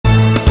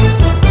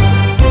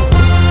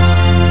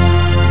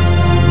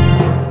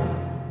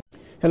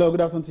Hello,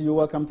 good afternoon to you.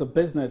 Welcome to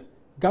Business.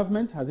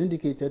 Government has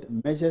indicated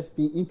measures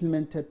being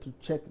implemented to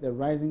check the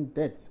rising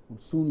debts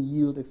would soon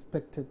yield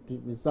expected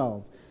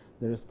results.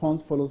 The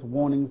response follows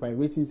warnings by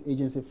ratings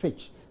agency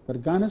Fitch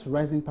that Ghana's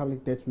rising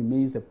public debt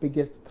remains the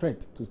biggest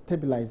threat to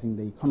stabilizing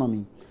the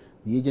economy.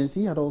 The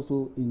agency had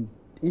also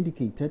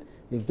indicated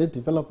if this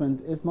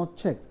development is not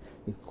checked,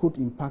 it could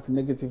impact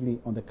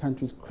negatively on the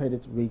country's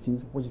credit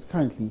ratings, which is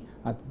currently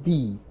at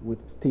B with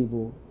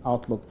stable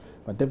outlook.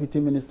 But Deputy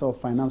Minister of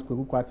Finance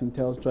Gov't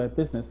tells Joy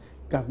Business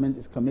government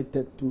is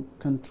committed to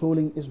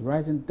controlling its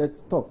rising debt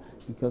stock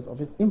because of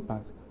its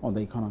impact on the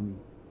economy.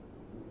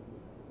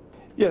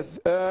 Yes,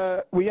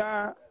 we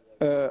are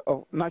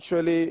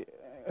naturally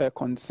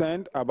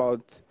concerned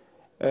about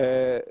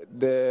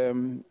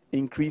the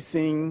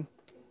increasing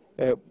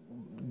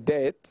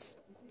debts,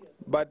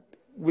 but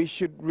we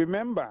should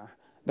remember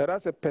that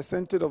as a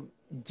percentage of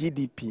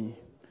GDP,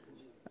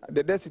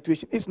 the debt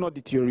situation is not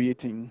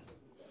deteriorating.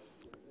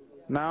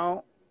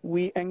 Now,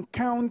 we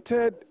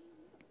encountered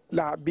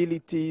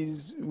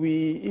liabilities,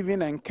 we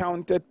even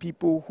encountered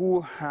people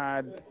who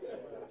had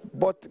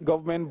bought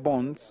government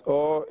bonds,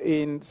 or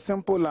in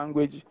simple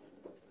language,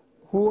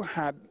 who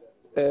had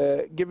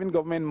given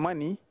government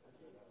money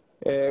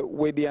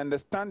with the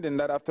understanding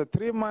that after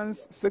 3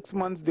 months, 6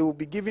 months, they will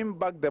be giving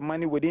back the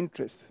money with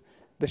interest,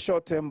 the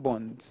short-term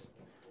bonds.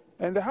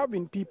 And there have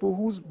been people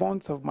whose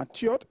bonds have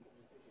matured,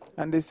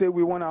 and they say,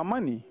 we want our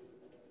money.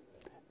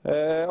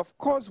 Of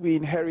course, we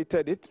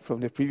inherited it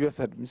from the previous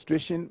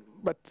administration,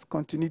 but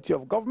continuity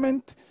of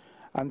government,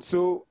 and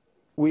so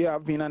we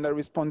have been under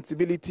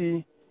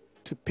responsibility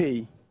to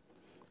pay,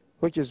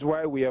 which is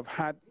why we have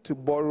had to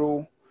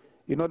borrow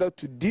in order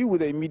to deal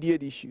with the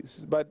immediate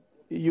issues. But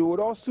you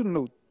would also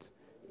note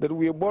that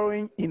we are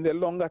borrowing in the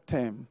longer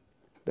term.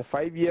 The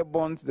 5-year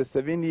bonds, the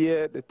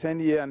 7-year, the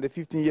 10-year, and the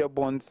 15-year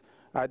bonds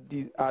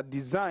are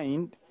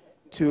designed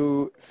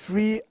to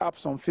free up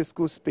some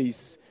fiscal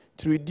space,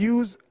 to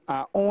reduce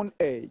our own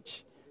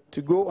edge,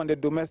 to go on the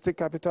domestic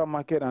capital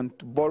market and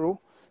to borrow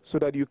so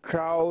that you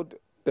crowd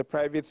the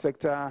private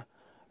sector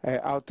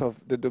out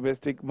of the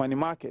domestic money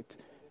market.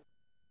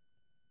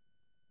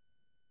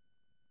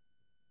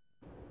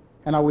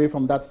 And away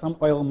from that, some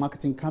oil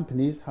marketing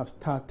companies have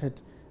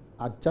started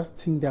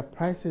adjusting their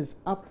prices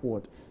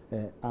upward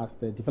as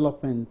the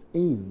developments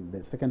in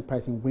the second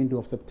pricing window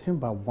of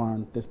September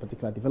warrant this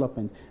particular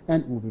development.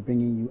 And we'll be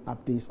bringing you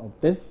updates of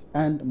this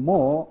and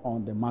more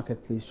on the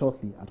marketplace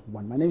shortly at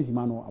 1. My name is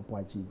Emmanuel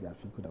Abuaji.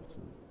 Good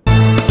afternoon.